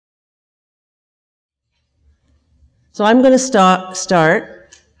So I'm going to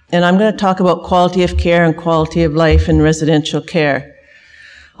start, and I'm going to talk about quality of care and quality of life in residential care.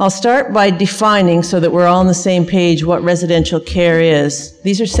 I'll start by defining, so that we're all on the same page, what residential care is.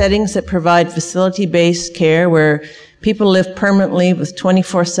 These are settings that provide facility-based care where people live permanently with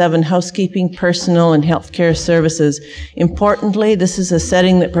 24/7 housekeeping, personal, and healthcare services. Importantly, this is a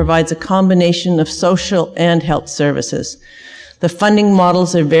setting that provides a combination of social and health services. The funding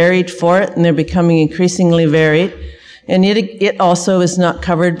models are varied for it, and they're becoming increasingly varied. And it also is not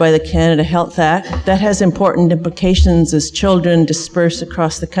covered by the Canada Health Act. That has important implications as children disperse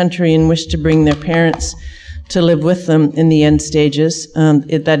across the country and wish to bring their parents to live with them in the end stages.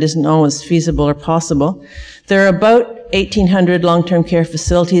 That isn't always feasible or possible. There are about 1,800 long-term care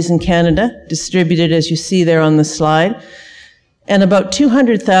facilities in Canada, distributed as you see there on the slide. And about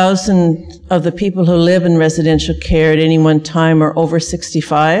 200,000 of the people who live in residential care at any one time are over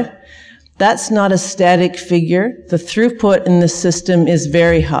 65. That's not a static figure. The throughput in the system is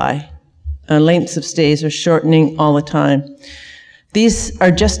very high. Lengths of stays are shortening all the time. These are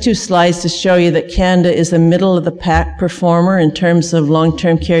just two slides to show you that Canada is a middle-of-the-pack performer in terms of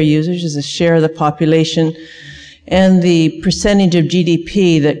long-term care users as a share of the population, and the percentage of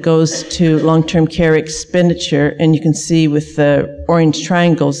GDP that goes to long-term care expenditure. And you can see with the orange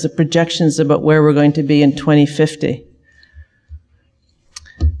triangles the projections about where we're going to be in 2050.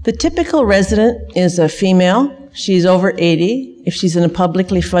 The typical resident is a female. She's over 80. If she's in a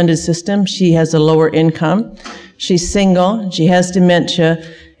publicly funded system, she has a lower income. She's single, she has dementia,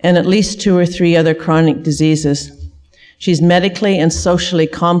 and at least 2 or 3 other chronic diseases. She's medically and socially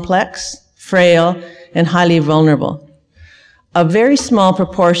complex, frail, and highly vulnerable. A very small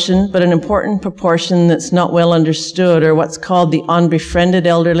proportion, but an important proportion that's not well understood, are what's called the unbefriended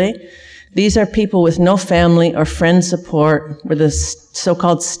elderly. These are people with no family or friend support, where the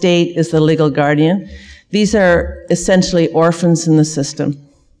so-called state is the legal guardian. These are essentially orphans in the system.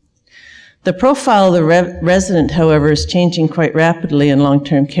 The profile of the resident, however, is changing quite rapidly in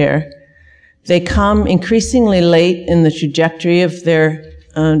long-term care. They come increasingly late in the trajectory of their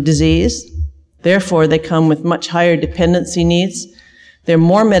disease. Therefore, they come with much higher dependency needs. They're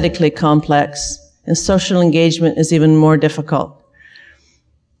more medically complex, and social engagement is even more difficult.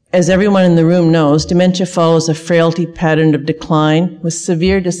 As everyone in the room knows, dementia follows a frailty pattern of decline, with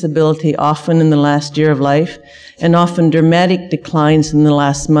severe disability often in the last year of life, and often dramatic declines in the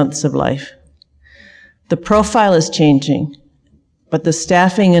last months of life. The profile is changing, but the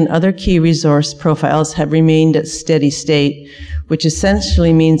staffing and other key resource profiles have remained at steady state, which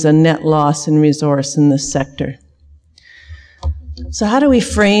essentially means a net loss in resource in this sector. So how do we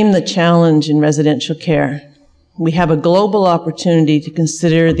frame the challenge in residential care? We have a global opportunity to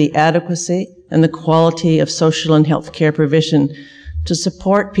consider the adequacy and the quality of social and health care provision to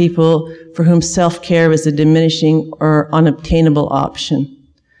support people for whom self-care is a diminishing or unobtainable option.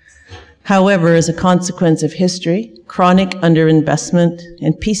 However, as a consequence of history, chronic underinvestment,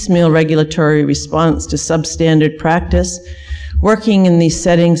 and piecemeal regulatory response to substandard practice, working in these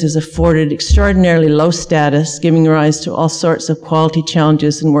settings is afforded extraordinarily low status, giving rise to all sorts of quality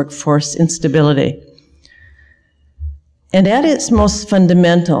challenges and workforce instability. And at its most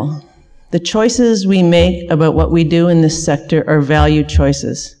fundamental, the choices we make about what we do in this sector are value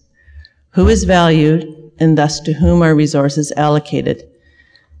choices. Who is valued, and thus to whom are resources allocated?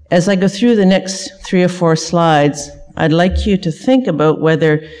 As I go through the next 3 or 4 slides, I'd like you to think about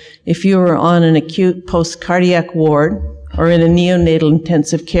whether, if you were on an acute post-cardiac ward or in a neonatal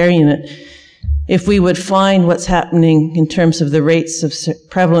intensive care unit, if we would find what's happening in terms of the rates of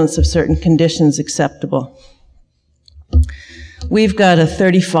prevalence of certain conditions acceptable. We've got a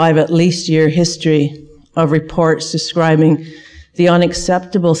 35 at least year history of reports describing the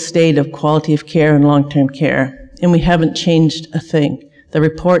unacceptable state of quality of care in long-term care, and we haven't changed a thing. The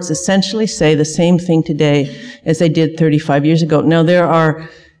reports essentially say the same thing today as they did 35 years ago. Now, there are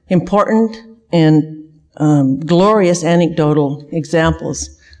important and glorious anecdotal examples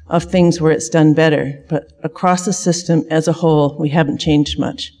of things where it's done better, but across the system as a whole, we haven't changed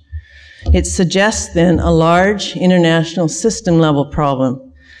much. It suggests then a large international system-level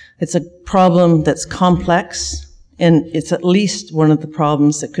problem. It's a problem that's complex, and it's at least one of the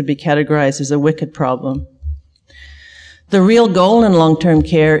problems that could be categorized as a wicked problem. The real goal in long-term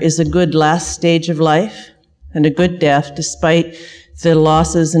care is a good last stage of life and a good death, despite the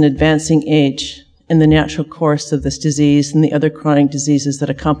losses in advancing age and the natural course of this disease and the other chronic diseases that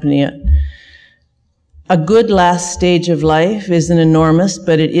accompany it. A good last stage of life isn't enormous,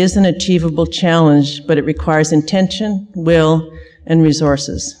 but it is an achievable challenge, but it requires intention, will, and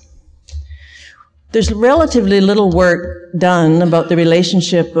resources. There's relatively little work done about the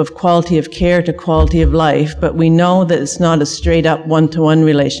relationship of quality of care to quality of life, but we know that it's not a straight-up one-to-one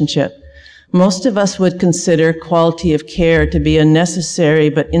relationship. Most of us would consider quality of care to be a necessary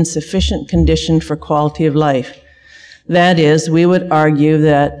but insufficient condition for quality of life. That is, we would argue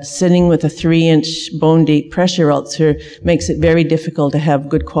that sitting with a 3-inch bone-deep pressure ulcer makes it very difficult to have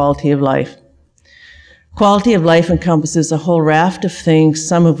good quality of life. Quality of life encompasses a whole raft of things,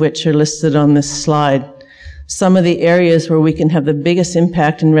 some of which are listed on this slide. Some of the areas where we can have the biggest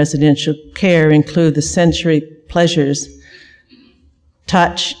impact in residential care include the sensory pleasures: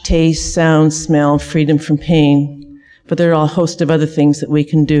 touch, taste, sound, smell, freedom from pain. But there are a host of other things that we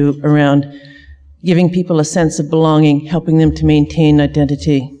can do around giving people a sense of belonging, helping them to maintain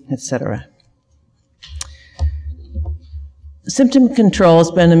identity, etc. Symptom control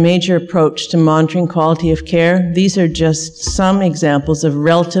has been a major approach to monitoring quality of care. These are just some examples of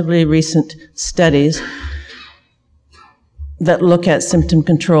relatively recent studies that look at symptom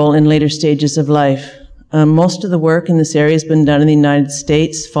control in later stages of life. Most of the work in this area has been done in the United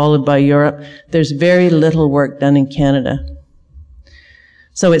States, followed by Europe. There's very little work done in Canada.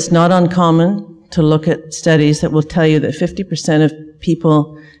 So it's not uncommon to look at studies that will tell you that 50% of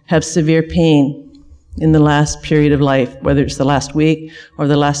people have severe pain in the last period of life, whether it's the last week or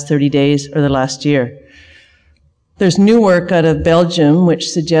the last 30 days or the last year. There's new work out of Belgium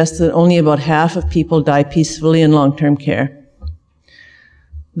which suggests that only about half of people die peacefully in long-term care.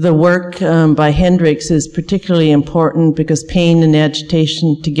 The work by Hendricks is particularly important because pain and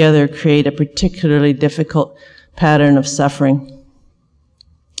agitation together create a particularly difficult pattern of suffering.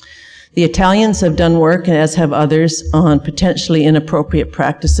 The Italians have done work, as have others, on potentially inappropriate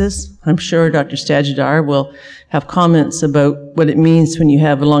practices. I'm sure Dr. Stajidar will have comments about what it means when you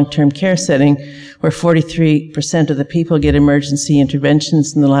have a long-term care setting where 43% of the people get emergency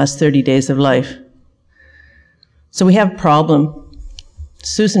interventions in the last 30 days of life. So we have a problem.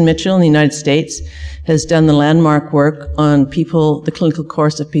 Susan Mitchell in the United States has done the landmark work on people, the clinical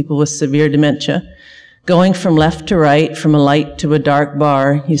course of people with severe dementia. Going from left to right, from a light to a dark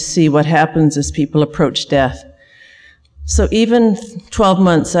bar, you see what happens as people approach death. So even 12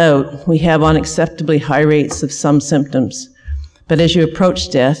 months out, we have unacceptably high rates of some symptoms. But as you approach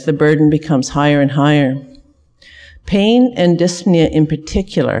death, the burden becomes higher and higher. Pain and dyspnea in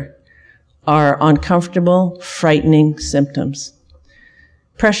particular are uncomfortable, frightening symptoms.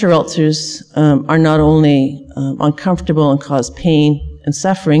 Pressure ulcers are not only uncomfortable and cause pain and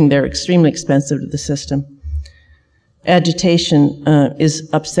suffering, they're extremely expensive to the system. Agitation is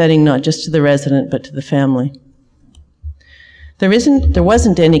upsetting not just to the resident, but to the family. There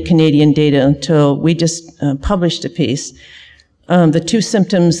wasn't any Canadian data until we just published a piece. The two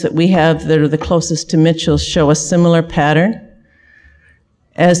symptoms that we have that are the closest to Mitchell's show a similar pattern.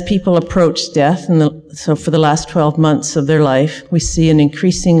 As people approach death, so for the last 12 months of their life, we see an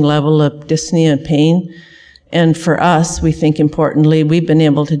increasing level of dyspnea and pain. And for us, we think importantly, we've been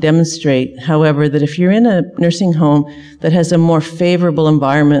able to demonstrate, however, that if you're in a nursing home that has a more favorable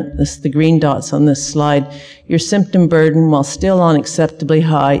environment, the green dots on this slide, your symptom burden, while still unacceptably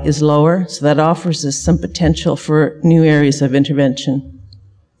high, is lower. So that offers us some potential for new areas of intervention.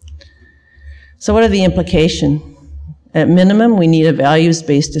 So what are the implications? At minimum, we need a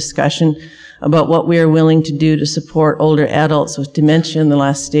values-based discussion about what we are willing to do to support older adults with dementia in the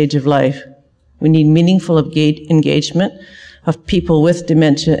last stage of life. We need meaningful engagement of people with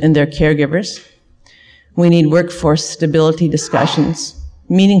dementia and their caregivers. We need workforce stability discussions,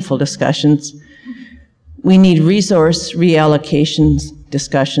 meaningful discussions. We need resource reallocations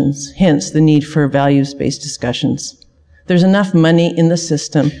discussions, hence the need for values-based discussions. There's enough money in the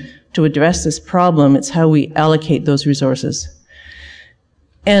system to address this problem. It's how we allocate those resources.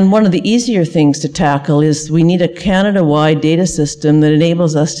 And one of the easier things to tackle is we need a Canada-wide data system that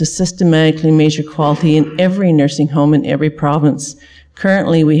enables us to systematically measure quality in every nursing home in every province.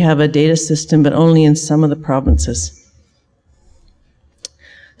 Currently, we have a data system, but only in some of the provinces.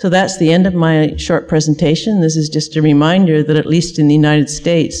 So that's the end of my short presentation. This is just a reminder that at least in the United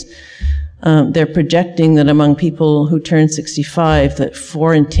States, they're projecting that among people who turn 65, that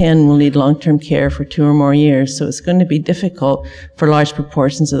 4 in 10 will need long-term care for 2 or more years. So it's going to be difficult for large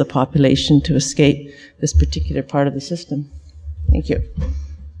proportions of the population to escape this particular part of the system. Thank you.